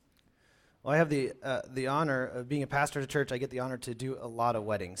Well, I have the honor of being a pastor at a church. I get the honor to do a lot of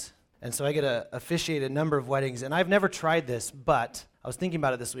weddings. And so I get to officiate a number of weddings. And I've never tried this, but I was thinking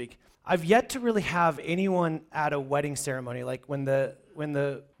about it this week. I've yet to really have anyone at a wedding ceremony, like when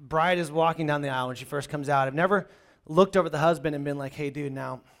the bride is walking down the aisle when she first comes out. I've never looked over at the husband and been like, hey, dude,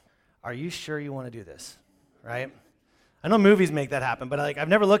 now, are you sure you want to do this, right? I know movies make that happen, but I've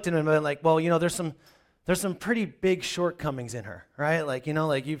never looked at him and been like, well, there's some pretty big shortcomings in her, right?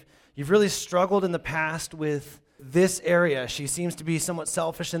 You've really struggled in the past with this area. She seems to be somewhat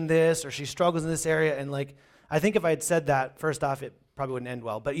selfish in this, or she struggles in this area. And I think if I had said that, first off, it probably wouldn't end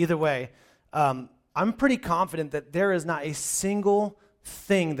well. But either way, I'm pretty confident that there is not a single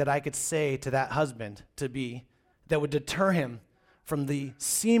thing that I could say to that husband that would deter him from the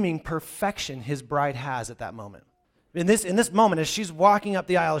seeming perfection his bride has at that moment. In this moment, as she's walking up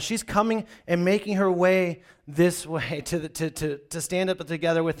the aisle, she's coming and making her way this way to stand up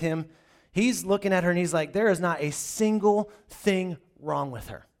together with him. He's looking at her and he's like, there is not a single thing wrong with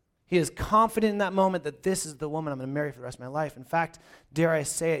her. He is confident in that moment that this is the woman I'm going to marry for the rest of my life. In fact, dare I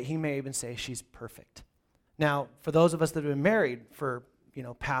say it, he may even say she's perfect. Now, for those of us that have been married for,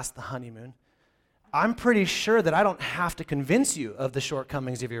 past the honeymoon, I'm pretty sure that I don't have to convince you of the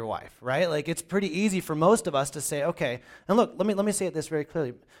shortcomings of your wife, right? It's pretty easy for most of us to say, okay, and look, let me say it this very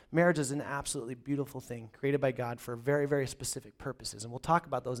clearly. Marriage is an absolutely beautiful thing created by God for very, very specific purposes, and we'll talk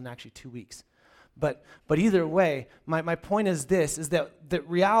about those in actually 2 weeks. But either way, my point is this, is that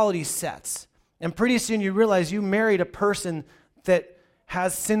reality sets, and pretty soon you realize you married a person that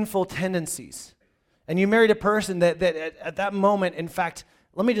has sinful tendencies, and you married a person that at that moment, in fact,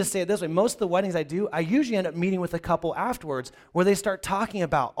 let me just say it this way. Most of the weddings I do, I usually end up meeting with a couple afterwards where they start talking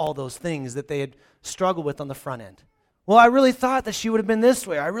about all those things that they had struggled with on the front end. Well, I really thought that she would have been this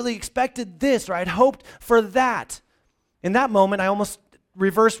way. I really expected this, or I'd hoped for that. In that moment, I almost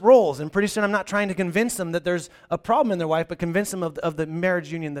reverse roles, and pretty soon I'm not trying to convince them that there's a problem in their wife, but convince them of the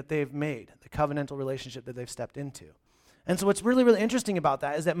marriage union that they've made, the covenantal relationship that they've stepped into. And so what's really, really interesting about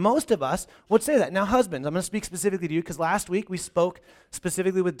that is that most of us would say that. Now, husbands, I'm going to speak specifically to you because last week we spoke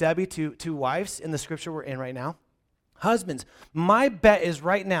specifically with Debbie to wives in the scripture we're in right now. Husbands, my bet is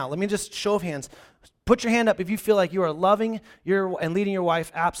right now, let me just show of hands, put your hand up if you feel like you are loving and leading your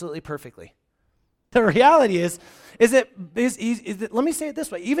wife absolutely perfectly. The reality is that let me say it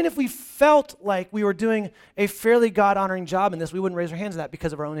this way, even if we felt like we were doing a fairly God-honoring job in this, we wouldn't raise our hands to that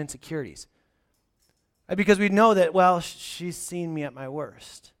because of our own insecurities. Because we know that, well, she's seen me at my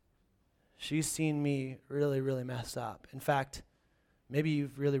worst. She's seen me really, really mess up. In fact, maybe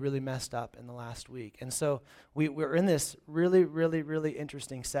you've really, really messed up in the last week. And so we're in this really, really, really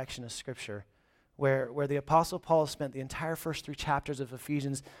interesting section of Scripture where the Apostle Paul spent the entire first 3 chapters of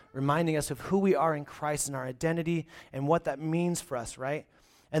Ephesians reminding us of who we are in Christ and our identity and what that means for us, right?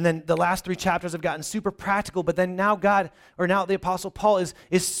 And then the last 3 chapters have gotten super practical, but then now the Apostle Paul is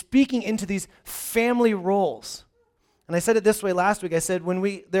speaking into these family roles. And I said it this way last week. I said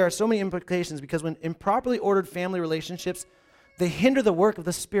there are so many implications because when improperly ordered family relationships, they hinder the work of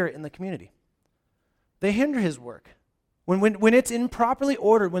the Spirit in the community. They hinder his work. When it's improperly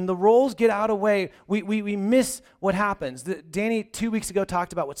ordered, when the roles get out of way, we miss what happens. Danny 2 weeks ago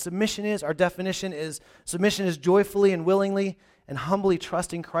talked about what submission is. Our definition is submission is joyfully and willingly and humbly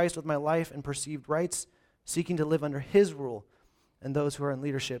trusting Christ with my life and perceived rights, seeking to live under his rule, and those who are in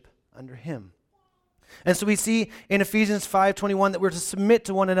leadership under him. And so we see in Ephesians 5:21 that we're to submit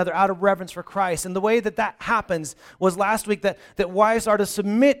to one another out of reverence for Christ. And the way that happens was last week that wives are to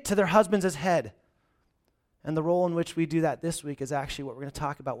submit to their husbands as head. And the role in which we do that this week is actually what we're going to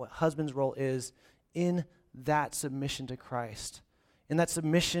talk about, what husband's role is in that submission to Christ. In that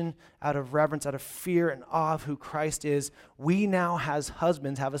submission out of reverence, out of fear and awe of who Christ is, we now as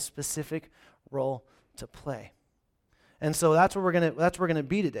husbands have a specific role to play. And so that's where we're going to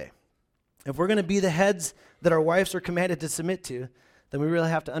be today. If we're going to be the heads that our wives are commanded to submit to, then we really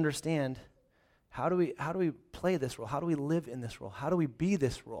have to understand how do we play this role? How do we live in this role? How do we be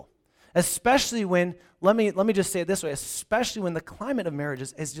this role? Especially when, let me just say it this way, especially when the climate of marriage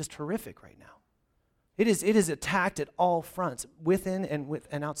is just horrific right now. It is attacked at all fronts, within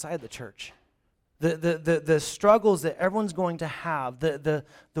and outside the church. The struggles that everyone's going to have, the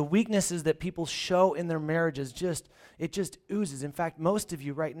weaknesses that people show in their marriages, it just oozes. In fact, most of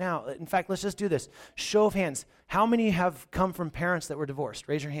you right now, let's just do this. Show of hands. How many have come from parents that were divorced?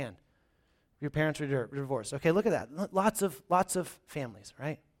 Raise your hand. Your parents were divorced. Okay, look at that. Lots of families,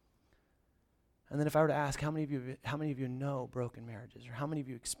 right? And then if I were to ask, how many of you know broken marriages, or how many of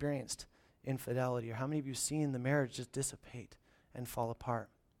you experienced infidelity, or how many of you seen the marriage just dissipate and fall apart?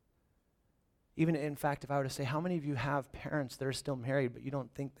 Even in fact, if I were to say, how many of you have parents that are still married, but you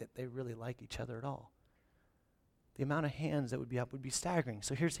don't think that they really like each other at all? The amount of hands that would be up would be staggering.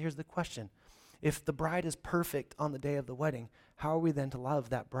 So here's the question. If the bride is perfect on the day of the wedding, how are we then to love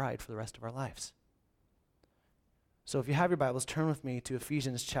that bride for the rest of our lives? So if you have your Bibles, turn with me to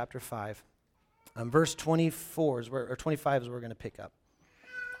Ephesians chapter 5. Verse 24 or 25 is where we're going to pick up.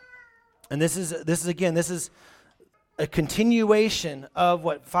 And this is a continuation of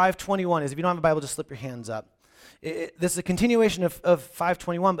what 5:21 is. If you don't have a Bible, just slip your hands up. This is a continuation of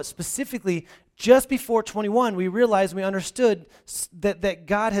 5:21, but specifically just before 21, we realized, we understood that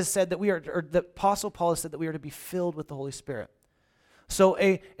God has said that we are, or the Apostle Paul has said that we are to be filled with the Holy Spirit. So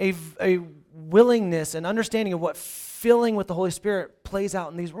a willingness and understanding of what filling with the Holy Spirit plays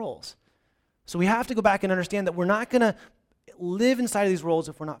out in these roles. So we have to go back and understand that we're not going to live inside of these roles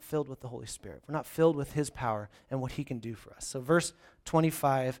if we're not filled with the Holy Spirit. If we're not filled with His power and what He can do for us. So verse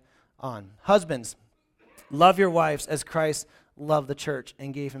 25 on. Husbands, love your wives as Christ loved the church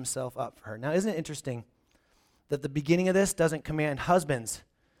and gave Himself up for her. Now, isn't it interesting that the beginning of this doesn't command husbands,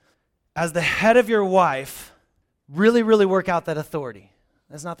 as the head of your wife, really, really work out that authority?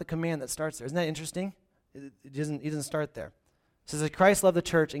 That's not the command that starts there. Isn't that interesting? It doesn't start there. It says that Christ loved the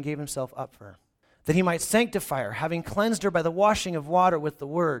church and gave Himself up for her, that He might sanctify her, having cleansed her by the washing of water with the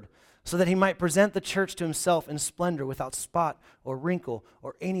word, so that He might present the church to Himself in splendor, without spot or wrinkle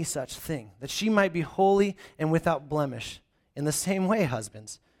or any such thing, that she might be holy and without blemish. In the same way,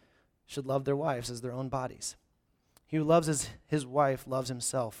 husbands should love their wives as their own bodies. He who loves his wife loves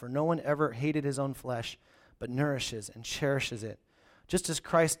himself, for no one ever hated his own flesh, but nourishes and cherishes it, just as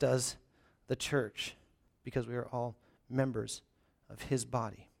Christ does the church, because we are all members of His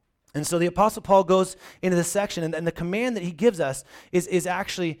body. And so the Apostle Paul goes into this section, and the command that he gives us is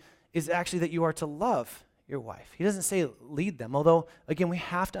actually that you are to love your wife. He doesn't say lead them, although, again, we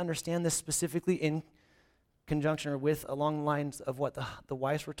have to understand this specifically in conjunction or with, along the lines of what the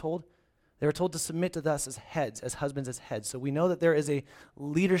wives were told. They were told to submit to us as heads, as husbands as heads. So we know that there is a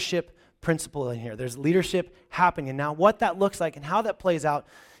leadership principle in here. There's leadership happening. And now what that looks like and how that plays out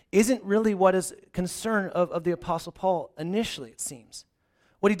isn't really what is concern of the Apostle Paul initially, it seems.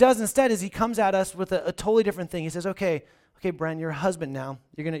 What he does instead is he comes at us with a totally different thing. He says, okay, Bren, you're a husband now.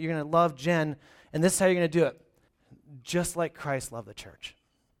 You're gonna love Jen, and this is how you're gonna do it. Just like Christ loved the church.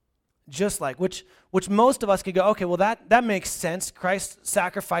 Just like, which most of us could go, okay, well that makes sense. Christ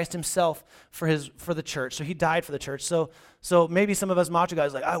sacrificed Himself for the church, so He died for the church. So maybe some of us macho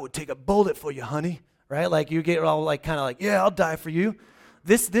guys like, I would take a bullet for you, honey, right? Like you get all like kind of like, yeah, I'll die for you.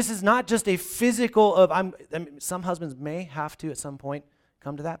 This is not just a physical of I mean, some husbands may have to at some point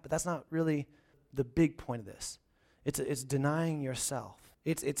come to that, but that's not really the big point of this. It's denying yourself.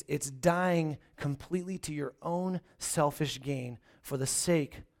 It's dying completely to your own selfish gain for the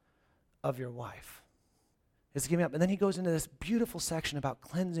sake of your wife. It's giving up. And then he goes into this beautiful section about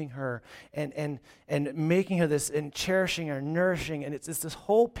cleansing her and making her this, and cherishing her, nourishing, and it's this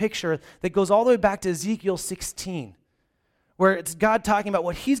whole picture that goes all the way back to Ezekiel 16, where it's God talking about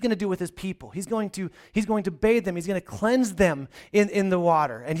what He's going to do with His people. He's going to bathe them. He's going to cleanse them in the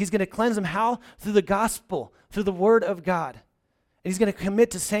water. And He's going to cleanse them how? Through the gospel, through the word of God. And He's going to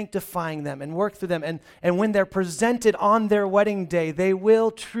commit to sanctifying them and work through them. And when they're presented on their wedding day, they will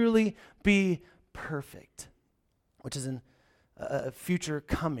truly be perfect, which is in a future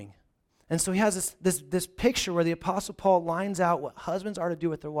coming. And so he has this picture where the Apostle Paul lines out what husbands are to do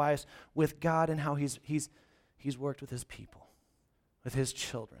with their wives, with God, and how he's worked with His people, with His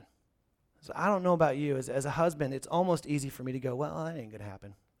children. So I don't know about you. As a husband, it's almost easy for me to go, well, that ain't going to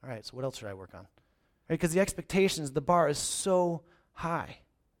happen. All right, so what else should I work on? Because the expectations, the bar is so high.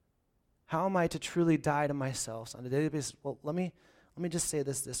 How am I to truly die to myself on a daily basis? Well, let me just say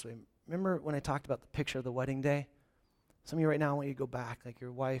this way. Remember when I talked about the picture of the wedding day? Some of you right now, when you go back, like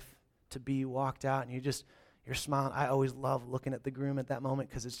your wife-to-be walked out and you're smiling. I always love looking at the groom at that moment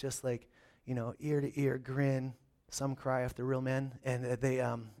because it's just like, ear-to-ear grin. Some cry if they're real men. And they,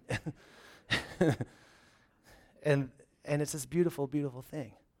 and it's this beautiful, beautiful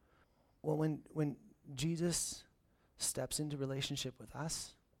thing. Well, when Jesus steps into relationship with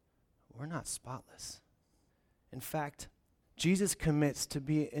us, we're not spotless. In fact, Jesus commits to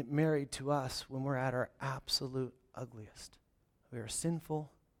be married to us when we're at our absolute ugliest. We are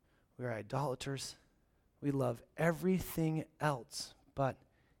sinful. We are idolaters. We love everything else but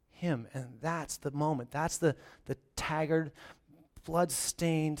Him. And that's the moment. That's the tagged,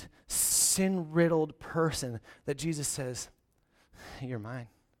 blood-stained, sin-riddled person that Jesus says, you're mine.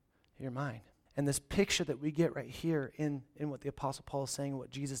 You're mine. And this picture that we get right here in what the Apostle Paul is saying, what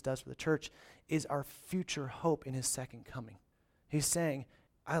Jesus does for the church, is our future hope in His second coming. He's saying,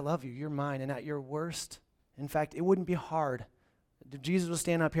 I love you, you're mine, and at your worst, in fact, it wouldn't be hard. If Jesus was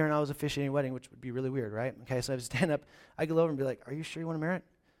standing up here and I was officiating a wedding, which would be really weird, right? Okay, so I would stand up, I go over and be like, are you sure you want to marry it?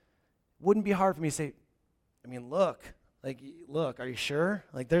 Wouldn't be hard for me to say, look, are you sure?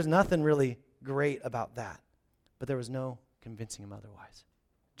 Like, there's nothing really great about that. But there was no convincing him otherwise.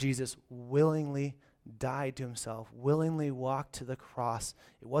 Jesus willingly died to himself, willingly walked to the cross.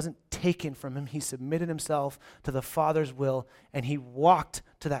 It wasn't taken from him. He submitted himself to the Father's will, and he walked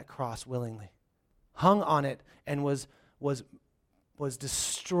to that cross willingly, hung on it, and was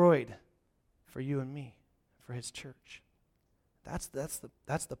destroyed for you and me, for his church. That's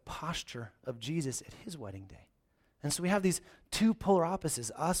the posture of Jesus at his wedding day. And so we have these two polar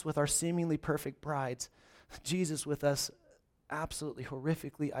opposites, us with our seemingly perfect brides, Jesus with us absolutely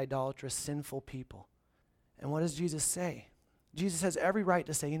horrifically idolatrous, sinful people. And what does Jesus say? Jesus has every right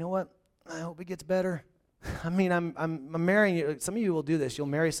to say, you know what? I hope it gets better. I'm marrying you. Some of you will do this. You'll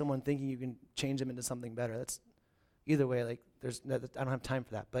marry someone thinking you can change them into something better. That's either way. I don't have time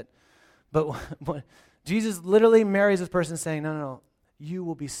for that. But what Jesus literally marries this person saying, no, you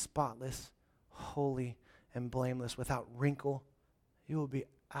will be spotless, holy, and blameless, without wrinkle. You will be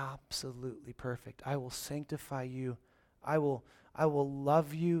absolutely perfect. I will sanctify you. I will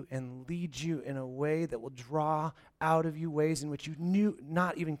love you and lead you in a way that will draw out of you ways in which you knew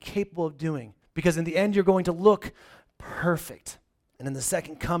not even capable of doing. Because in the end, you're going to look perfect. And in the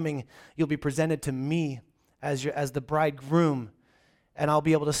second coming, you'll be presented to me as the bridegroom. And I'll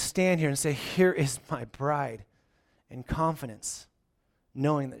be able to stand here and say, here is my bride, in confidence,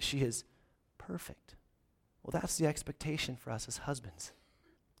 knowing that she is perfect. Well, that's the expectation for us as husbands,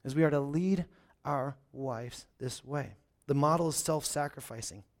 is we are to lead our wives this way. The model is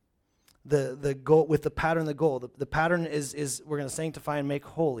self-sacrificing. The goal with the pattern, the pattern is we're going to sanctify and make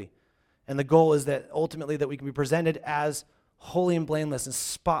holy, and the goal is that ultimately that we can be presented as holy and blameless and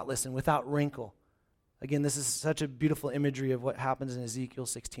spotless and without wrinkle. Again, this is such a beautiful imagery of what happens in Ezekiel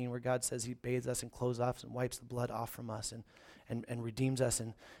 16, where God says he bathes us and clothes us and wipes the blood off from us and redeems us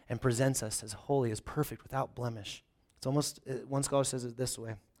and presents us as holy, as perfect, without blemish. It's almost, one scholar says it this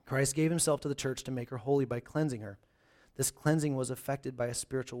way: Christ gave himself to the church to make her holy by cleansing her. This cleansing was effected by a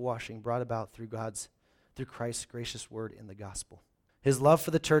spiritual washing brought about through Christ's gracious word in the gospel. His love for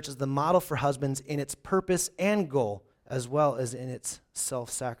the church is the model for husbands in its purpose and goal, as well as in its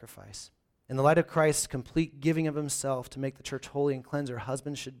self-sacrifice. In the light of Christ's complete giving of himself to make the church holy and cleanse her,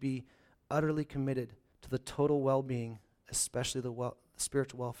 husbands should be utterly committed to the total well-being, especially the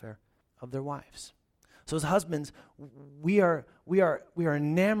spiritual welfare of their wives. So as husbands, we are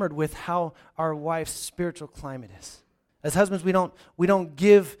enamored with how our wife's spiritual climate is. As husbands, we don't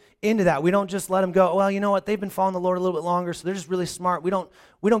give into that. We don't just let them go, well, you know what, they've been following the Lord a little bit longer, so they're just really smart. We don't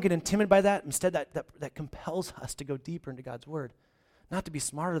get intimidated by that. Instead, that compels us to go deeper into God's word. Not to be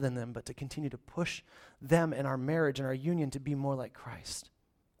smarter than them, but to continue to push them in our marriage and our union to be more like Christ.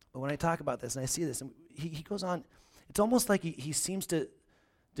 But when I talk about this and I see this, and he goes on, it's almost like he seems to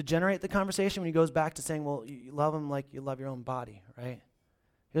degenerate the conversation when he goes back to saying, well, you love him like you love your own body, right?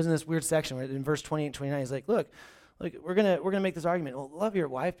 He goes in this weird section where in verse 28 and 29, he's like, look, we're gonna make this argument. Well, love your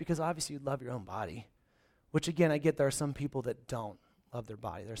wife because obviously you love your own body. Which again, I get there are some people that don't love their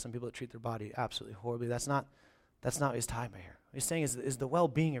body. There are some people that treat their body absolutely horribly. That's not what he's talking about here. What he's saying is the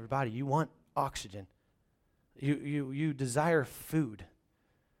well-being of your body. You want oxygen. You desire food.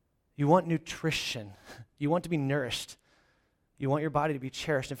 You want nutrition. You want to be nourished. You want your body to be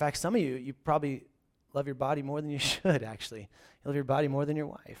cherished. In fact, some of you probably love your body more than you should, actually. You love your body more than your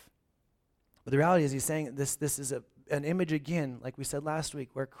wife. But the reality is he's saying this is an image, again, like we said last week,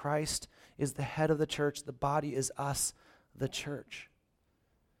 where Christ is the head of the church. The body is us, the church.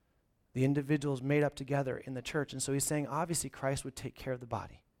 The individuals made up together in the church. And so he's saying, obviously, Christ would take care of the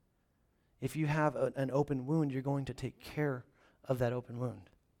body. If you have an open wound, you're going to take care of that open wound.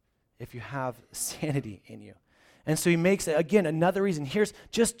 If you have sanity in you. And so he makes, again, another reason. Here's,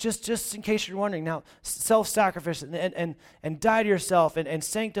 just in case you're wondering, now, self-sacrifice and die to yourself and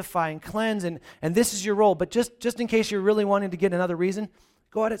sanctify and cleanse, and this is your role. But just in case you're really wanting to get another reason,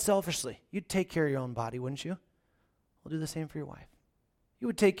 go at it selfishly. You'd take care of your own body, wouldn't you? We'll do the same for your wife. You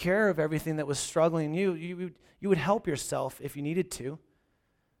would take care of everything that was struggling in you. You would help yourself if you needed to.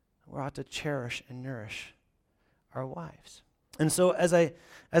 We ought to cherish and nourish our wives. And so as I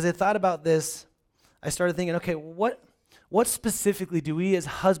thought about this, I started thinking, okay, what specifically do we as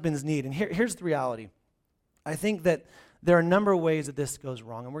husbands need? And here's the reality. I think that there are a number of ways that this goes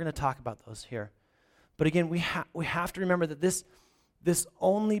wrong, and we're going to talk about those here. But again, we have to remember that this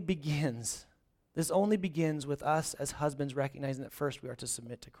only begins with us as husbands recognizing that first we are to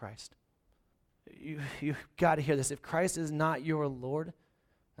submit to Christ. You've got to hear this. If Christ is not your Lord,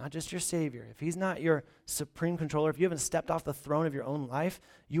 not just your Savior, if he's not your supreme controller, if you haven't stepped off the throne of your own life,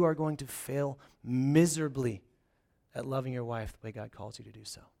 you are going to fail miserably at loving your wife the way God calls you to do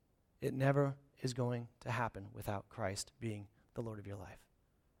so. It never is going to happen without Christ being the Lord of your life.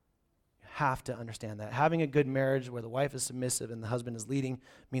 You have to understand that. Having a good marriage where the wife is submissive and the husband is leading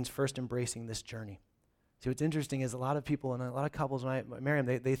means first embracing this journey. See, what's interesting is a lot of people and a lot of couples, when I marry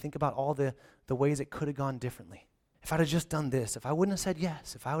them, they think about all the ways it could have gone differently. If I'd have just done this, if I wouldn't have said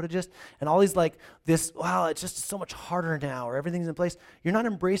yes, if I would have just, and all these like this, wow, it's just so much harder now, or everything's in place. You're not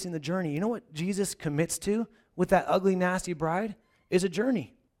embracing the journey. You know what Jesus commits to with that ugly, nasty bride? Is a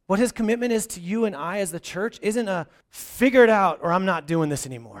journey. What his commitment is to you and I as the church isn't a figure it out or I'm not doing this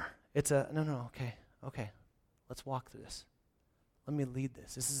anymore. It's a, no, okay, let's walk through this. Let me lead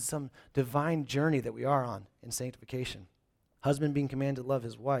this. This is some divine journey that we are on in sanctification. Husband being commanded to love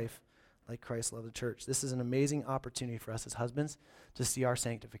his wife like Christ loved the church. This is an amazing opportunity for us as husbands to see our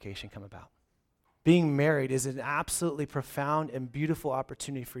sanctification come about. Being married is an absolutely profound and beautiful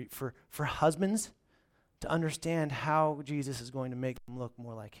opportunity for husbands to understand how Jesus is going to make them look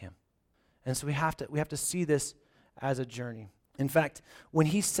more like him. And so we have to see this as a journey. In fact, when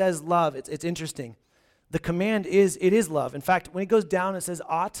he says love, it's interesting. The command is love. In fact, when it goes down, it says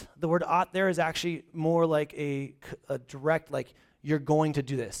ought. The word ought there is actually more like a direct, like you're going to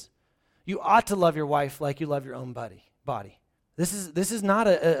do this. You ought to love your wife like you love your own body. This is not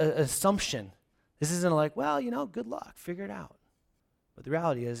an assumption. This isn't like, well, good luck, figure it out. But the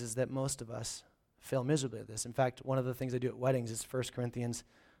reality is that most of us fail miserably at this. In fact, one of the things I do at weddings is 1 Corinthians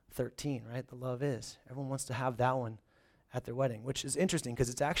 13, right? The love is. Everyone wants to have that one at their wedding, which is interesting because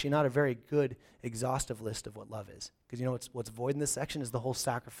it's actually not a very good exhaustive list of what love is. Because what's void in this section is the whole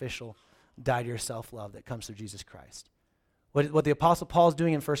sacrificial, die-to-yourself love that comes through Jesus Christ. What the Apostle Paul is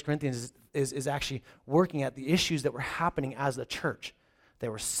doing in 1 Corinthians is actually working at the issues that were happening as the church. They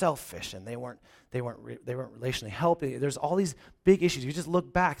were selfish and they weren't relationally healthy. There's all these big issues. You just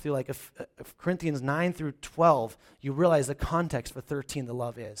look back through like Corinthians 9 through 12, you realize the context for 13 the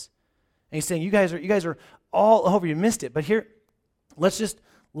love is. And he's saying you guys are all over. You missed it. But here,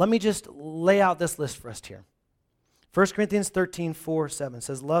 let me just lay out this list for us here. 1 Corinthians 13, 4, 7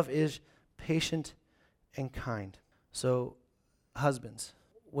 says, love is patient and kind. So, husbands,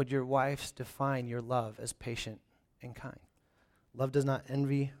 would your wives define your love as patient and kind? Love does not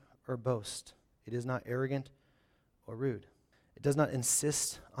envy or boast. It is not arrogant or rude. It does not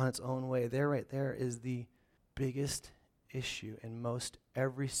insist on its own way. Right there is the biggest issue in most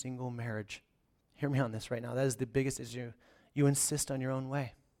every single marriage. Hear me on this right now. That is the biggest issue. You insist on your own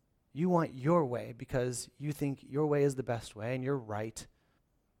way. You want your way because you think your way is the best way and you're right.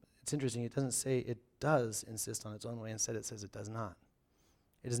 It's interesting. It doesn't say it does insist on its own way. Instead, it says it does not.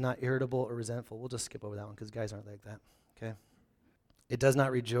 It is not irritable or resentful. We'll just skip over that one because guys aren't like that. Okay. It does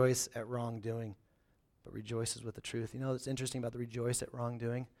not rejoice at wrongdoing, but rejoices with the truth. What's interesting about the rejoice at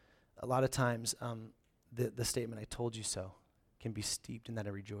wrongdoing? A lot of times, the statement, I told you so, can be steeped in that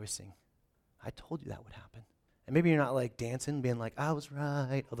of rejoicing. I told you that would happen. And maybe you're not like dancing, being like, I was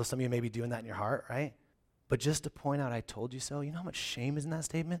right, although some of you may be doing that in your heart, right? But just to point out, I told you so, you know how much shame is in that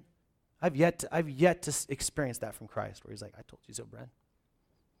statement? I've yet to experience that from Christ, where he's like, I told you so, Bren.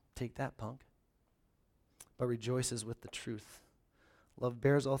 Take that, punk. But rejoices with the truth. Love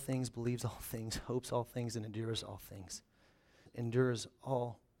bears all things, believes all things, hopes all things, and endures all things. Endures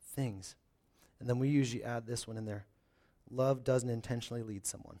all things. And then we usually add this one in there. Love doesn't intentionally lead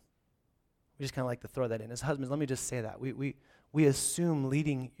someone. We just kind of like to throw that in. As husbands, let me just say that. We assume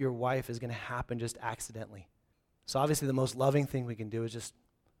leading your wife is going to happen just accidentally. So obviously the most loving thing we can do is just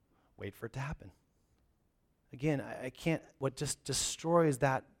wait for it to happen. Again, I can't, what just destroys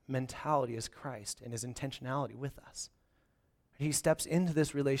that mentality is Christ and his intentionality with us. He steps into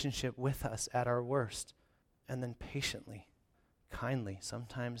this relationship with us at our worst and then patiently, kindly,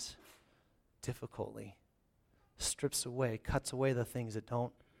 sometimes difficultly, strips away, cuts away the things that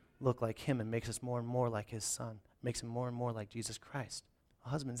don't look like him and makes us more and more like his son, makes him more and more like Jesus Christ.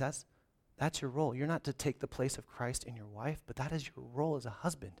 Husbands, that's your role. You're not to take the place of Christ in your wife, but that is your role as a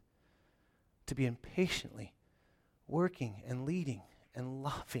husband, to be impatiently working and leading and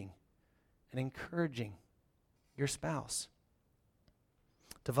loving and encouraging your spouse.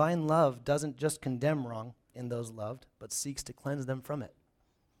 Divine love doesn't just condemn wrong in those loved, but seeks to cleanse them from it.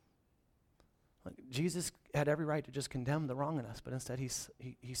 Like Jesus had every right to just condemn the wrong in us, but instead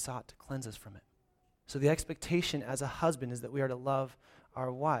he sought to cleanse us from it. So the expectation as a husband is that we are to love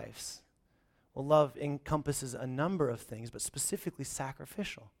our wives. Well, love encompasses a number of things, but specifically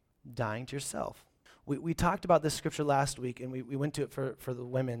sacrificial, dying to yourself. We talked about this scripture last week, and we went to it for the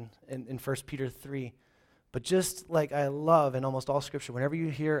women in 1 Peter 3. But just like I love in almost all Scripture, whenever you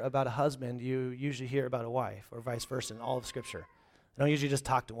hear about a husband, you usually hear about a wife, or vice versa in all of Scripture. They don't usually just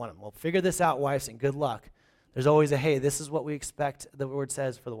talk to one of them. Well, figure this out, wives, and good luck. There's always a, hey, this is what we expect the word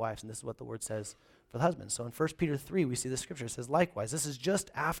says for the wives, and this is what the word says for the husbands. So in 1 Peter 3, we see the Scripture. It says, likewise. This is just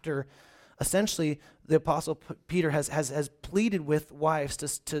after, essentially, the Apostle Peter has pleaded with wives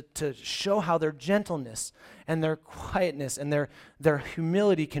to show how their gentleness and their quietness and their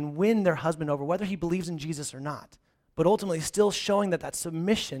humility can win their husband over, whether he believes in Jesus or not. But ultimately still showing that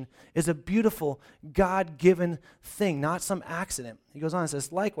submission is a beautiful, God-given thing, not some accident. He goes on and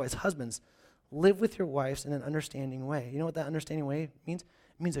says, likewise, husbands, live with your wives in an understanding way. You know what that understanding way means?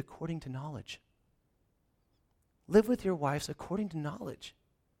 It means according to knowledge. Live with your wives according to knowledge.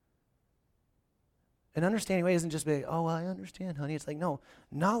 An understanding way isn't just be, oh, well, I understand, honey. It's like, no,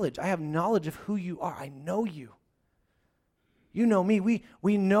 knowledge. I have knowledge of who you are. I know you. You know me.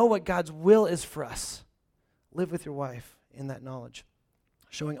 We know what God's will is for us. Live with your wife in that knowledge,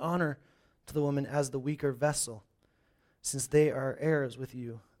 showing honor to the woman as the weaker vessel, since they are heirs with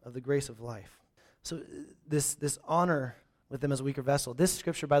you of the grace of life. So this honor with them as a weaker vessel. This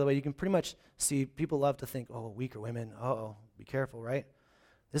scripture, by the way, you can pretty much see people love to think, oh, weaker women, be careful, right?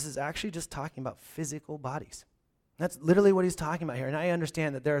 This is actually just talking about physical bodies. That's literally what he's talking about here. And I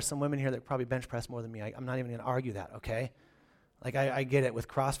understand that there are some women here that probably bench press more than me. I'm not even going to argue that, okay? Like, I get it. With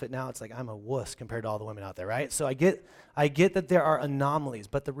CrossFit now, it's like I'm a wuss compared to all the women out there, right? So I get that there are anomalies,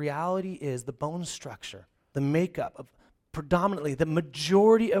 but the reality is the bone structure, the makeup of predominantly, the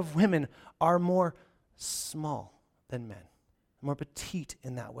majority of women are more small than men, more petite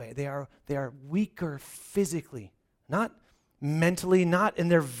in that way. They are weaker physically, not mentally, not in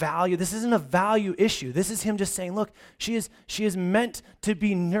their value. This isn't a value issue. This is him just saying, look, she is meant to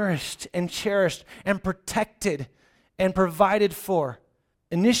be nourished and cherished and protected and provided for,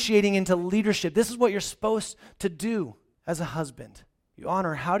 initiating into leadership. This is what you're supposed to do as a husband. You honor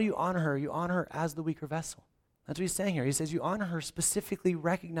her. How do you honor her? You honor her as the weaker vessel. That's what he's saying here. He says you honor her specifically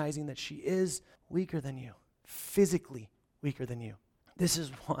recognizing that she is weaker than you, physically weaker than you. This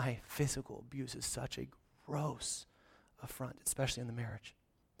is why physical abuse is such a gross affront, especially in the marriage.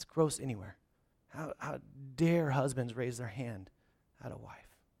 It's gross anywhere. How dare husbands raise their hand at a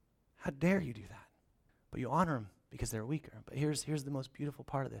wife? How dare you do that? But you honor them because they're weaker. But here's the most beautiful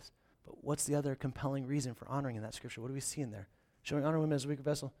part of this. But what's the other compelling reason for honoring in that scripture? What do we see in there? Showing honor women as a weaker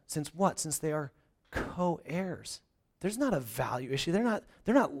vessel. Since what? Since they are co-heirs. There's not a value issue. They're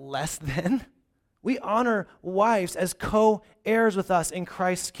not less than. We honor wives as co-heirs with us in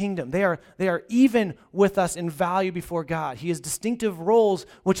Christ's kingdom. They are even with us in value before God. He has distinctive roles,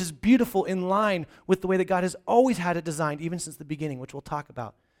 which is beautiful in line with the way that God has always had it designed, even since the beginning, which we'll talk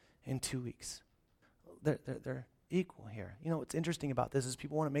about in 2 weeks. They're equal here. You know what's interesting about this is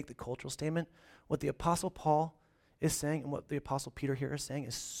people want to make the cultural statement. What the Apostle Paul is saying and what the Apostle Peter here is saying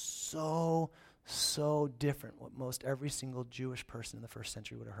is so different what most every single Jewish person in the first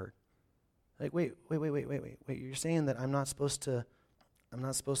century would have heard. Like, wait, you're saying that I'm not supposed to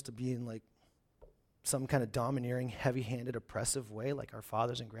be in like some kind of domineering, heavy-handed, oppressive way like our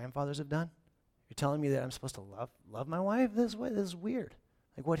fathers and grandfathers have done? You're telling me that I'm supposed to love my wife this way? This is weird.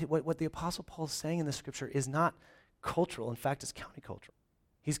 Like what the Apostle Paul is saying in the scripture is not cultural. In fact, it's countercultural.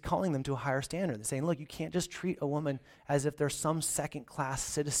 He's calling them to a higher standard. They're saying, look, you can't just treat a woman as if they're some second-class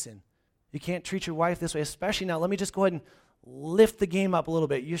citizen. You can't treat your wife this way, especially now. Let me just go ahead and lift the game up a little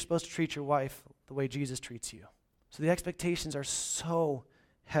bit. You're supposed to treat your wife the way Jesus treats you. So the expectations are so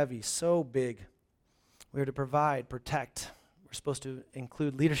heavy, so big. We are to provide, protect. We're supposed to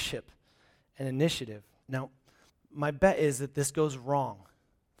include leadership and initiative. Now, my bet is that this goes wrong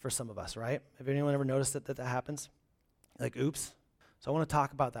for some of us, right? Have anyone ever noticed that happens? Like, oops. So I want to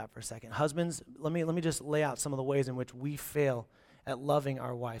talk about that for a second. Husbands, let me just lay out some of the ways in which we fail at loving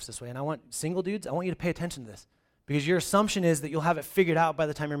our wives this way. And I want single dudes, I want you to pay attention to this. Because your assumption is that you'll have it figured out by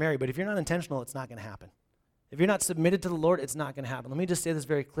the time you're married. But if you're not intentional, it's not going to happen. If you're not submitted to the Lord, it's not going to happen. Let me just say this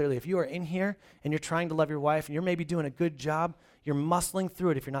very clearly. If you are in here and you're trying to love your wife and you're maybe doing a good job, you're muscling through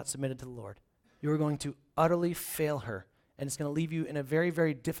it if you're not submitted to the Lord. You are going to utterly fail her. And it's going to leave you in a very,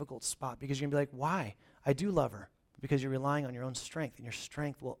 very difficult spot because you're going to be like, why? I do love her. Because you're relying on your own strength. And your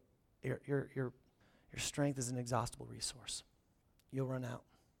strength your strength is an inexhaustible resource. You'll run out.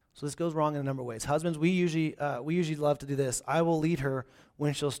 So this goes wrong in a number of ways. Husbands, we usually love to do this. I will lead her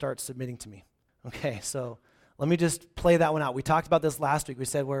when she'll start submitting to me. Okay, so let me just play that one out. We talked about this last week. We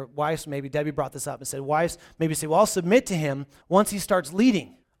said where wives, maybe Debbie brought this up and said, wives maybe say, well, I'll submit to him once he starts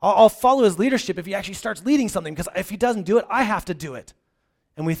leading. I'll follow his leadership if he actually starts leading something, because if he doesn't do it, I have to do it.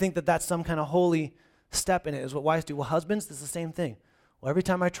 And we think that that's some kind of holy step in it, is what wives do. Well, husbands, it's the same thing. Well, every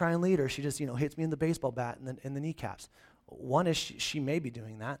time I try and lead her, she just, hits me in the baseball bat and in the kneecaps. One is she may be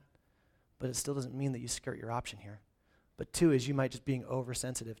doing that, but it still doesn't mean that you skirt your option here. But two is you might just being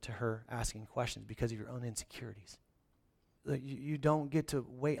oversensitive to her asking questions because of your own insecurities. You don't get to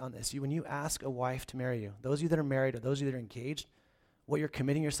wait on this. When you ask a wife to marry you, those of you that are married or those of you that are engaged, what you're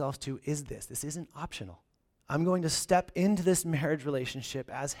committing yourselves to is this. This isn't optional. I'm going to step into this marriage relationship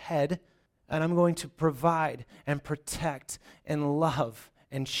as head, and I'm going to provide and protect and love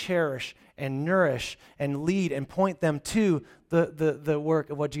and cherish and nourish and lead and point them to the work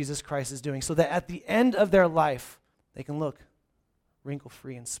of what Jesus Christ is doing so that at the end of their life, they can look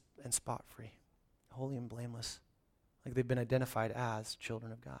wrinkle-free and spot-free, holy and blameless, like they've been identified as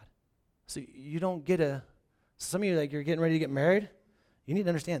children of God. So you don't get some of you, like you're getting ready to get married, you need to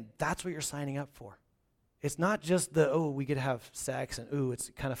understand that's what you're signing up for. It's not just we get to have sex and,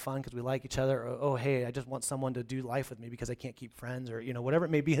 it's kind of fun because we like each other, or, hey, I just want someone to do life with me because I can't keep friends, or, whatever it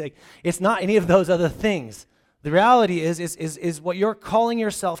may be. Like, it's not any of those other things. The reality is what you're calling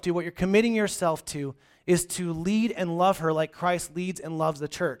yourself to, what you're committing yourself to, is to lead and love her like Christ leads and loves the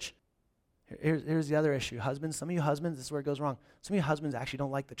church. Here's the other issue. Husbands, some of you husbands, this is where it goes wrong. Some of you husbands actually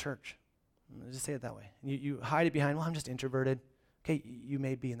don't like the church. I'll just say it that way. You hide it behind, I'm just introverted. Okay, you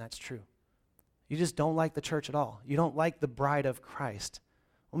may be, and that's true. You just don't like the church at all. You don't like the bride of Christ.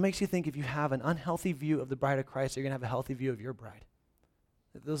 What makes you think if you have an unhealthy view of the bride of Christ, you're going to have a healthy view of your bride?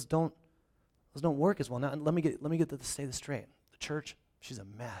 Those don't work as well. Now, let me say this straight. The church, she's a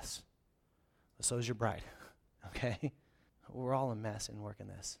mess. But so is your bride, okay? We're all a mess in working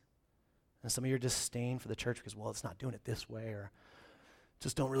this. And some of you are disdain for the church because, it's not doing it this way, or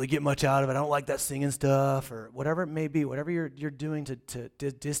just don't really get much out of it. I don't like that singing stuff, or whatever it may be, whatever you're doing to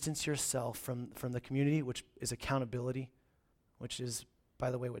distance yourself from the community, which is accountability, which is, by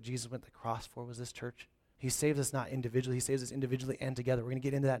the way, what Jesus went to the cross for, was this church. He saves us not individually. He saves us individually and together. We're going to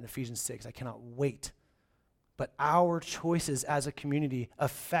get into that in Ephesians 6. I cannot wait. But our choices as a community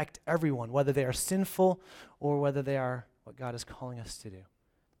affect everyone, whether they are sinful or whether they are what God is calling us to do.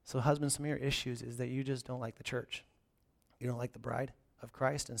 So husbands, some of your issues is that you just don't like the church. You don't like the bride of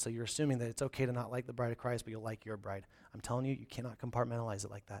Christ, and so you're assuming that it's okay to not like the bride of Christ, but you'll like your bride. I'm telling you, you cannot compartmentalize it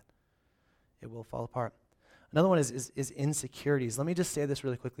like that. It will fall apart. Another one is insecurities. Let me just say this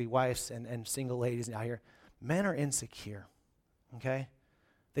really quickly, wives and single ladies out here. Men are insecure, okay?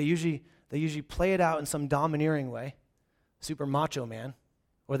 They usually play it out in some domineering way, super macho man,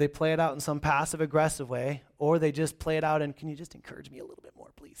 or they play it out in some passive-aggressive way, or they just play it out in, can you just encourage me a little bit more,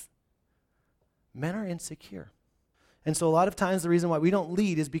 please? Men are insecure. And so a lot of times the reason why we don't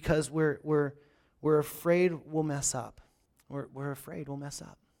lead is because we're afraid we'll mess up. We're afraid we'll mess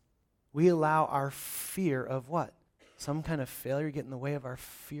up. We allow our fear of what? Some kind of failure get in the way of our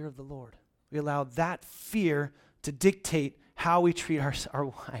fear of the Lord. We allow that fear to dictate how we treat our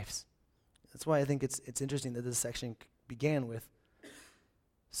wives. That's why I think it's interesting that this section began with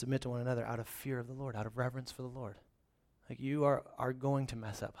submit to one another out of fear of the Lord, out of reverence for the Lord. Like, you are going to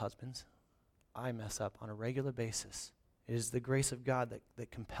mess up, husbands. I mess up on a regular basis. It is the grace of God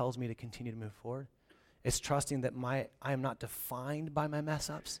that compels me to continue to move forward. It's trusting that I am not defined by my mess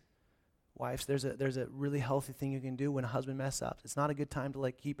ups. Wives, there's a really healthy thing you can do when a husband mess up. It's not a good time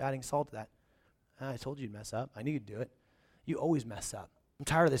to keep adding salt to that. I told you to mess up. I knew you'd do it. You always mess up. I'm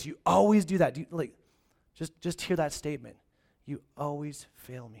tired of this. You always do that. Just hear that statement. You always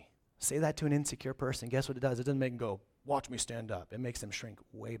fail me. Say that to an insecure person. Guess what it does? It doesn't make them go, watch me stand up. It makes them shrink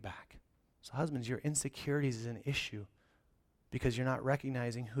way back. So husbands, your insecurities is an issue because you're not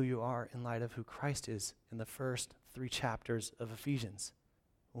recognizing who you are in light of who Christ is in the first 3 chapters of Ephesians.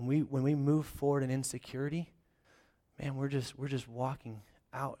 When we move forward in insecurity, man, we're just walking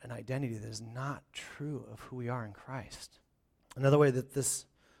out an identity that is not true of who we are in Christ. Another way that this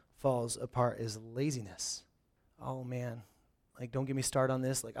falls apart is laziness. Oh man, don't get me started on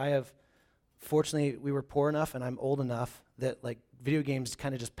this. Fortunately, we were poor enough and I'm old enough that video games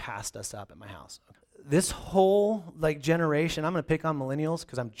kind of just passed us up at my house. This whole generation, I'm going to pick on millennials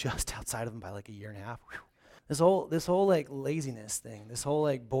because I'm just outside of them by a year and a half. Whew. This whole laziness thing, this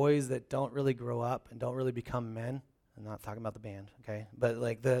whole boys that don't really grow up and don't really become men. I'm not talking about the band, okay?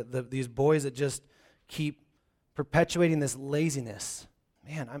 But these boys that just keep perpetuating this laziness.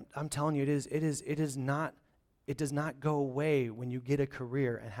 Man, I'm telling you, it does not go away when you get a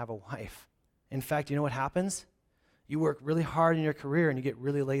career and have a wife. In fact, you know what happens? You work really hard in your career and you get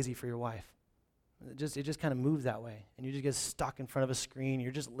really lazy for your wife. It just kind of moves that way. And you just get stuck in front of a screen.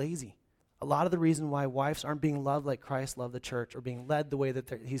 You're just lazy. A lot of the reason why wives aren't being loved like Christ loved the church or being led the way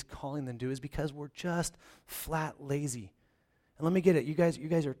that he's calling them to is because we're just flat lazy. And let me get it. You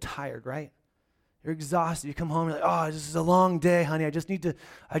guys are tired, right? You're exhausted. You come home, you're like, oh, this is a long day, honey. I just need to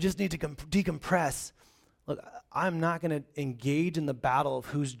decompress. Look, I'm not going to engage in the battle of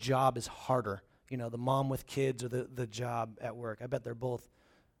whose job is harder. The mom with kids or the job at work. I bet they're both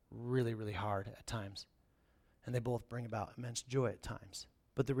really, really hard at times. And they both bring about immense joy at times.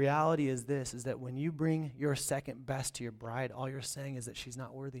 But the reality is this, is that when you bring your second best to your bride, all you're saying is that she's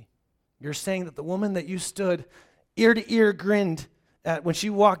not worthy. You're saying that the woman that you stood ear to ear grinned at when she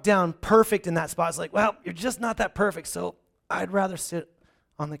walked down perfect in that spot is like, well, you're just not that perfect, so I'd rather sit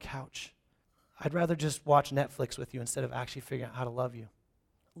on the couch. I'd rather just watch Netflix with you instead of actually figuring out how to love you.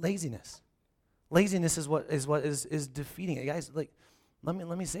 Laziness. Laziness is what is defeating it. Guys, like,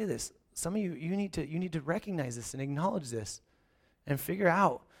 let me say this. Some of you need to recognize this and acknowledge this and figure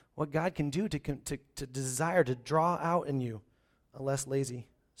out what God can do to desire to draw out in you a less lazy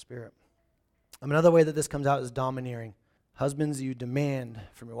spirit. Another way that this comes out is domineering. Husbands, you demand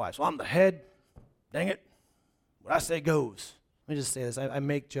from your wives. Well, I'm the head. Dang it. What I say goes. Let me just say this. I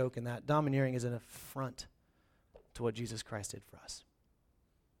make joke in that. Domineering is an affront to what Jesus Christ did for us.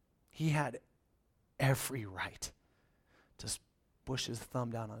 He had every right to push his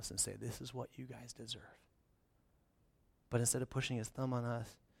thumb down on us and say, this is what you guys deserve. But instead of pushing his thumb on us,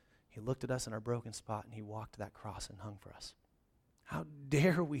 he looked at us in our broken spot and he walked to that cross and hung for us. How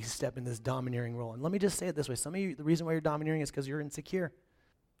dare we step in this domineering role? And let me just say it this way. Some of you, the reason why you're domineering is because you're insecure.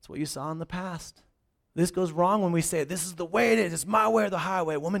 It's what you saw in the past. This goes wrong when we say, this is the way it is. It's my way or the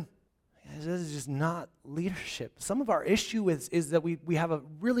highway, woman. This is just not leadership. Some of our issue is that we have a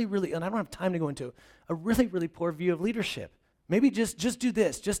really, really, and I don't have time to go into, a really, really poor view of leadership. Maybe just do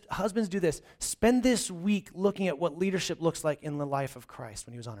this. Just husbands do this. Spend this week looking at what leadership looks like in the life of Christ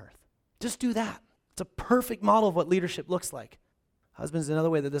when he was on earth. Just do that. It's a perfect model of what leadership looks like. Husbands, another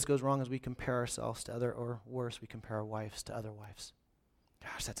way that this goes wrong is we compare ourselves to other, or worse, we compare our wives to other wives.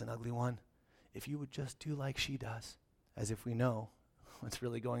 Gosh, that's an ugly one. If you would just do like she does, as if we know what's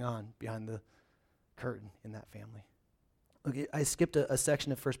really going on behind the curtain in that family. Look, I skipped a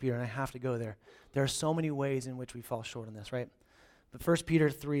section of 1 Peter, and I have to go there. There are so many ways in which we fall short on this, right? But 1 Peter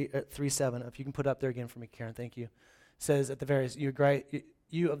 3:7, if you can put it up there again for me, Karen, thank you, says at the very,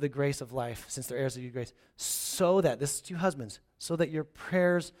 you of the grace of life, since they're heirs of your grace, so that, this is to you husbands, so that your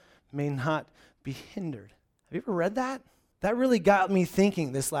prayers may not be hindered. Have you ever read that? That really got me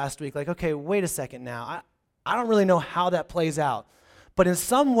thinking this last week, like, okay, wait a second now. I don't really know how that plays out. But in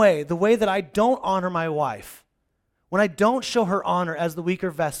some way, the way that I don't honor my wife, when I don't show her honor as the weaker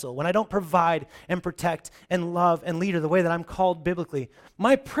vessel, when I don't provide and protect and love and lead her the way that I'm called biblically,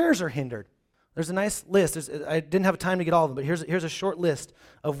 my prayers are hindered. There's a nice list. I didn't have time to get all of them, but here's a short list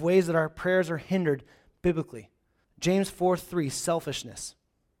of ways that our prayers are hindered biblically. James 4:3, selfishness.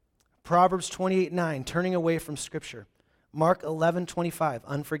 Proverbs 28:9, turning away from Scripture. Mark 11:25,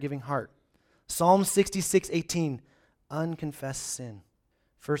 unforgiving heart. Psalm 66:18, unconfessed sin.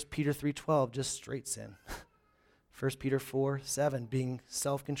 1 Peter 3:12, just straight sin. 1 Peter 4:7, being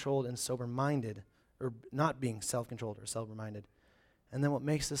self-controlled and sober-minded, or not being self-controlled or sober-minded. And then what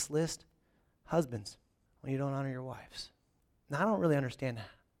makes this list? Husbands, when you don't honor your wives. Now, I don't really understand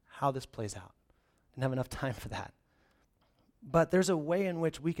how this plays out. Didn't have enough time for that. But there's a way in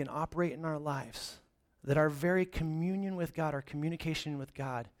which we can operate in our lives that our very communion with God, our communication with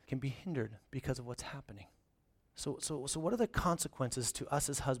God, can be hindered because of what's happening. So what are the consequences to us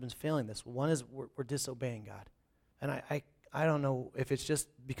as husbands failing this? Well, one is we're disobeying God. And I don't know if it's just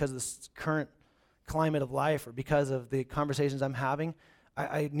because of this current climate of life or because of the conversations I'm having.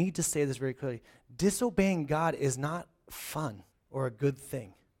 I need to say this very clearly. Disobeying God is not fun or a good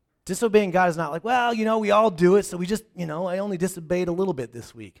thing. Disobeying God is not like, well, we all do it, so we just, I only disobeyed a little bit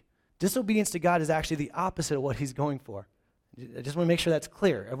this week. Disobedience to God is actually the opposite of what he's going for. I just want to make sure that's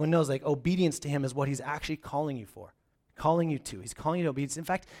clear. Everyone knows, obedience to him is what he's actually calling you for, calling you to. He's calling you to obedience. In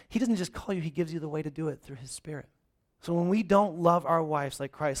fact, he doesn't just call you, he gives you the way to do it through his Spirit. So when we don't love our wives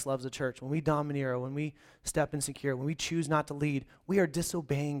like Christ loves the church, when we domineer, when we step insecure, when we choose not to lead, we are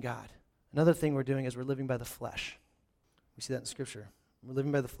disobeying God. Another thing we're doing is we're living by the flesh. We see that in Scripture. We're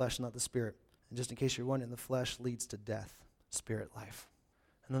living by the flesh, not the Spirit. And just in case you're wondering, the flesh leads to death, spirit life.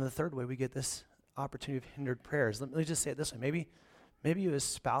 And then the third way we get this opportunity of hindered prayers. Let me just say it this way. Maybe you as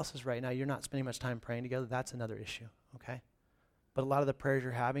spouses right now, you're not spending much time praying together. That's another issue, okay? But a lot of the prayers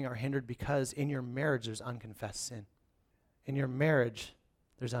you're having are hindered because in your marriage there's unconfessed sin. In your marriage,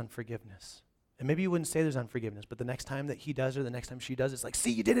 there's unforgiveness. And maybe you wouldn't say there's unforgiveness, but the next time that he does or the next time she does, it's like,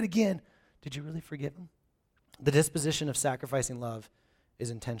 see, you did it again. Did you really forgive him? The disposition of sacrificing love is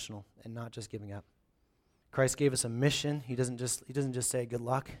intentional and not just giving up. Christ gave us a mission. He doesn't just say good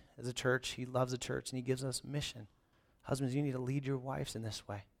luck as a church. He loves the church and he gives us a mission. Husbands, you need to lead your wives in this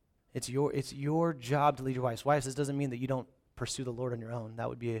way. It's your job to lead your wives. Wives, this doesn't mean that you don't pursue the Lord on your own. That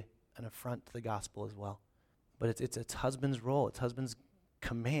would be an affront to the gospel as well. But it's husband's role. It's husband's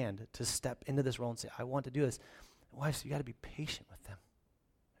command to step into this role and say, I want to do this. Wives, you got to be patient with them.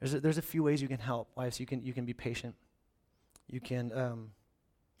 There's a few ways you can help. Wives, you can be patient. You can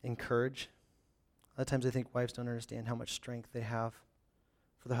encourage. A lot of times I think wives don't understand how much strength they have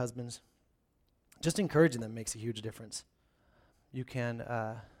for the husbands. Just encouraging them makes a huge difference. You can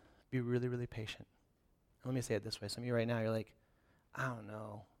be really, really patient. Let me say it this way. Some of you right now, you're like, I don't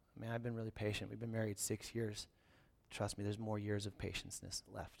know. Man, I've been really patient. We've been married 6 years. Trust me, there's more years of patience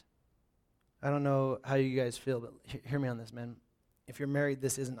left. I don't know how you guys feel, but hear me on this, man. If you're married,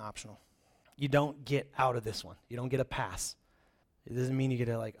 this isn't optional. You don't get out of this one. You don't get a pass. It doesn't mean you get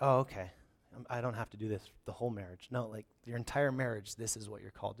to like, oh, okay, I don't have to do this the whole marriage. No, like your entire marriage, this is what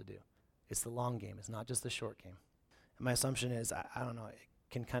you're called to do. It's the long game. It's not just the short game. And my assumption is, I don't know, it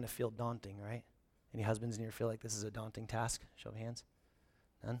can kind of feel daunting, right? Any husbands in here feel like this is a daunting task? Show of hands.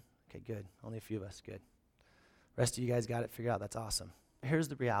 None? Okay, good. Only a few of us. Good. Rest of you guys got it figured out. That's awesome. Here's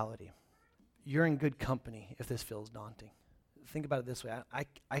the reality. You're in good company if this feels daunting. Think about it this way.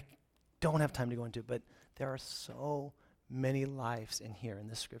 I don't have time to go into it, but there are so many lives in here in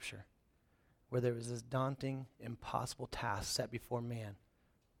this scripture where there was this daunting, impossible task set before man,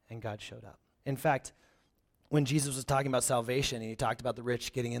 and God showed up. In fact, when Jesus was talking about salvation, and he talked about the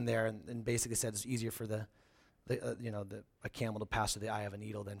rich getting in there and basically said it's easier for a camel to pass through the eye of a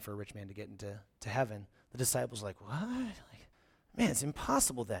needle than for a rich man to get into heaven, the disciples were like, what? Like, man, it's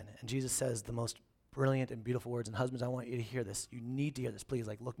impossible then. And Jesus says the most brilliant and beautiful words, and husbands, I want you to hear this. You need to hear this. Please,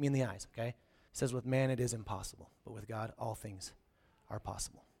 like, look me in the eyes, okay? He says, with man it is impossible, but with God all things are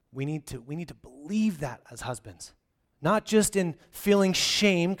possible. We need to believe that as husbands, not just in feeling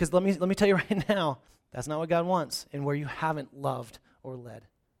shame, because let me tell you right now, that's not what God wants, and where you haven't loved or led,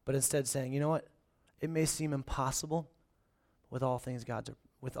 but instead saying, you know what? It may seem impossible, with all things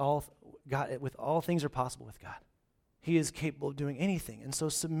with all things are possible with God. He is capable of doing anything, and so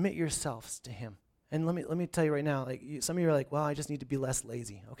submit yourselves to Him. And let me tell you right now, like some of you are like, well, I just need to be less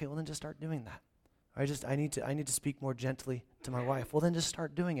lazy. Okay, well then just start doing that. I need to speak more gently to my wife. Well then just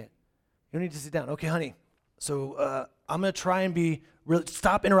start doing it. You don't need to sit down. Okay, honey. So I'm gonna try and be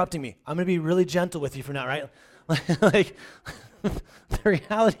stop interrupting me. I'm gonna be really gentle with you from now, right? Like the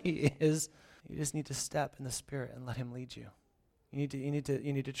reality is, you just need to step in the Spirit and let Him lead you. You need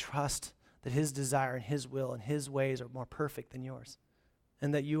to trust that His desire and His will and His ways are more perfect than yours.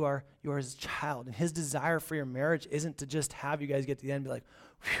 And that you are His child. And His desire for your marriage isn't to just have you guys get to the end and be like,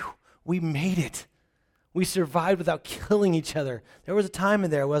 whew, we made it. We survived without killing each other. There was a time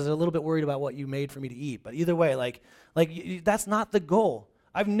in there where I was a little bit worried about what you made for me to eat. But either way, that's not the goal.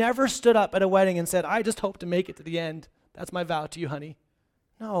 I've never stood up at a wedding and said, I just hope to make it to the end. That's my vow to you, honey.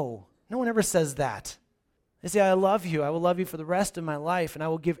 No one ever says that. They say, I love you. I will love you for the rest of my life, and I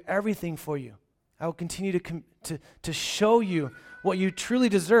will give everything for you. I will continue to show you what you truly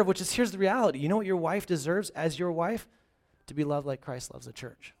deserve, which is, here's the reality. You know what your wife deserves as your wife? To be loved like Christ loves the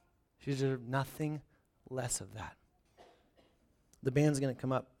church. She deserves nothing less of that. The band's going to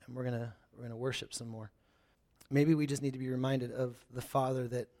come up, and we're going to worship some more. Maybe we just need to be reminded of the Father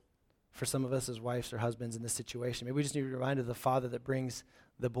that, for some of us as wives or husbands in this situation, maybe we just need to be reminded of the Father that brings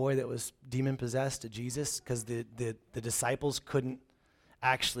the boy that was demon-possessed to Jesus because the disciples couldn't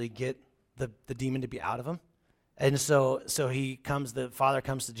actually get the demon to be out of him. And so the Father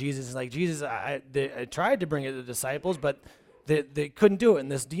comes to Jesus and is like, Jesus, I tried to bring it to the disciples, but they couldn't do it.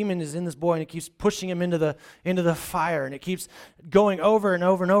 And this demon is in this boy, and it keeps pushing him into the fire, and it keeps going over and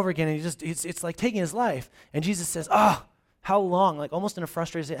over and over again. And it's like taking his life. And Jesus says, how long? Like almost in a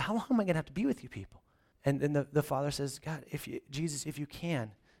frustrated state, how long am I going to have to be with you people? And then the Father says, God, Jesus, if you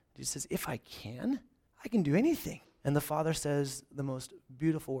can. Jesus says, if I can do anything. And the Father says the most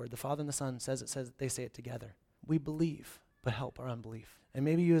beautiful word. The Father and the Son they say it together. We believe, but help our unbelief. And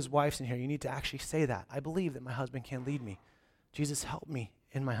maybe you as wives in here, you need to actually say that. I believe that my husband can lead me. Jesus, help me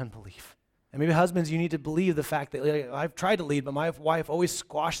in my unbelief. And maybe husbands, you need to believe the fact that I've tried to lead, but my wife always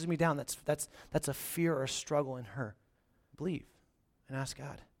squashes me down. That's a fear or a struggle in her. Believe and ask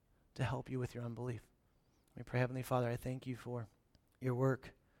God to help you with your unbelief. Let me pray. Heavenly Father, I thank you for your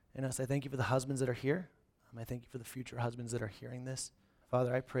work in us. I thank you for the husbands that are here. I thank you for the future husbands that are hearing this.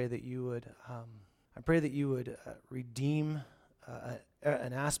 Father, I pray that you would redeem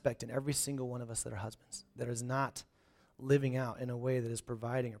an aspect in every single one of us that are husbands, that is not living out in a way that is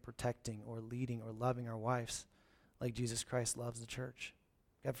providing or protecting or leading or loving our wives like Jesus Christ loves the church.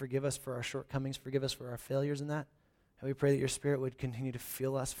 God, forgive us for our shortcomings. Forgive us for our failures in that. And we pray that your Spirit would continue to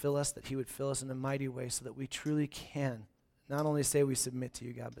fill us, that He would fill us in a mighty way so that we truly can not only say we submit to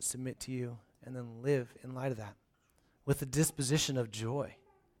you, God, but submit to you and then live in light of that with the disposition of joy.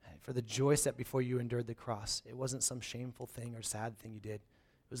 For the joy set before you endured the cross. It wasn't some shameful thing or sad thing you did.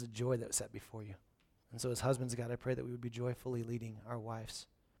 It was a joy that was set before you. And so as husbands, God, I pray that we would be joyfully leading our wives,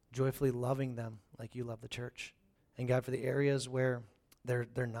 joyfully loving them like you love the church. And God, for the areas where they're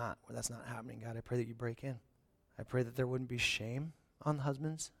not, where that's not happening, God, I pray that you break in. I pray that there wouldn't be shame on the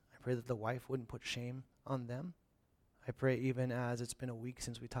husbands. I pray that the wife wouldn't put shame on them. I pray even as it's been a week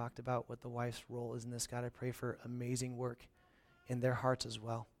since we talked about what the wife's role is in this, God, I pray for amazing work in their hearts as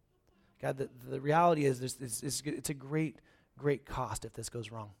well. God, the reality is it's a great, great cost if this goes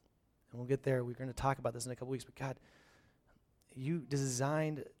wrong. And we'll get there. We're going to talk about this in a couple weeks. But God, you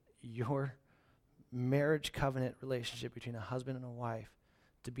designed your marriage covenant relationship between a husband and a wife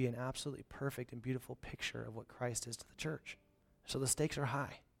to be an absolutely perfect and beautiful picture of what Christ is to the church. So the stakes are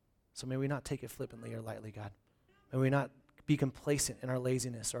high. So may we not take it flippantly or lightly, God. May we not be complacent in our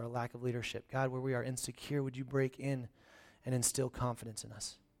laziness or our lack of leadership. God, where we are insecure, would you break in and instill confidence in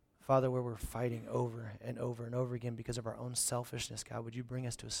us? Father, where we're fighting over and over and over again because of our own selfishness, God, would you bring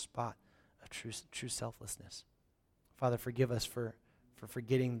us to a spot of true selflessness? Father, forgive us for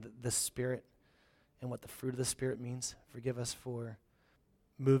forgetting the Spirit and what the fruit of the Spirit means. Forgive us for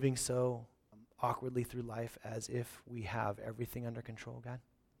moving so awkwardly through life as if we have everything under control, God.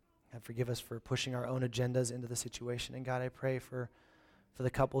 God, forgive us for pushing our own agendas into the situation. And God, I pray for the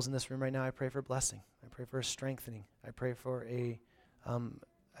couples in this room right now. I pray for blessing. I pray for a strengthening. I pray for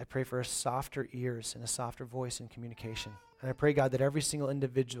softer ears and a softer voice in communication. And I pray, God, that every single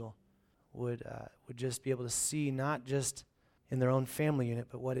individual would just be able to see not just in their own family unit,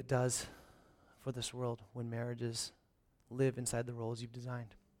 but what it does for this world when marriages live inside the roles you've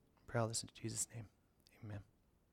designed. I pray all this in Jesus' name. Amen.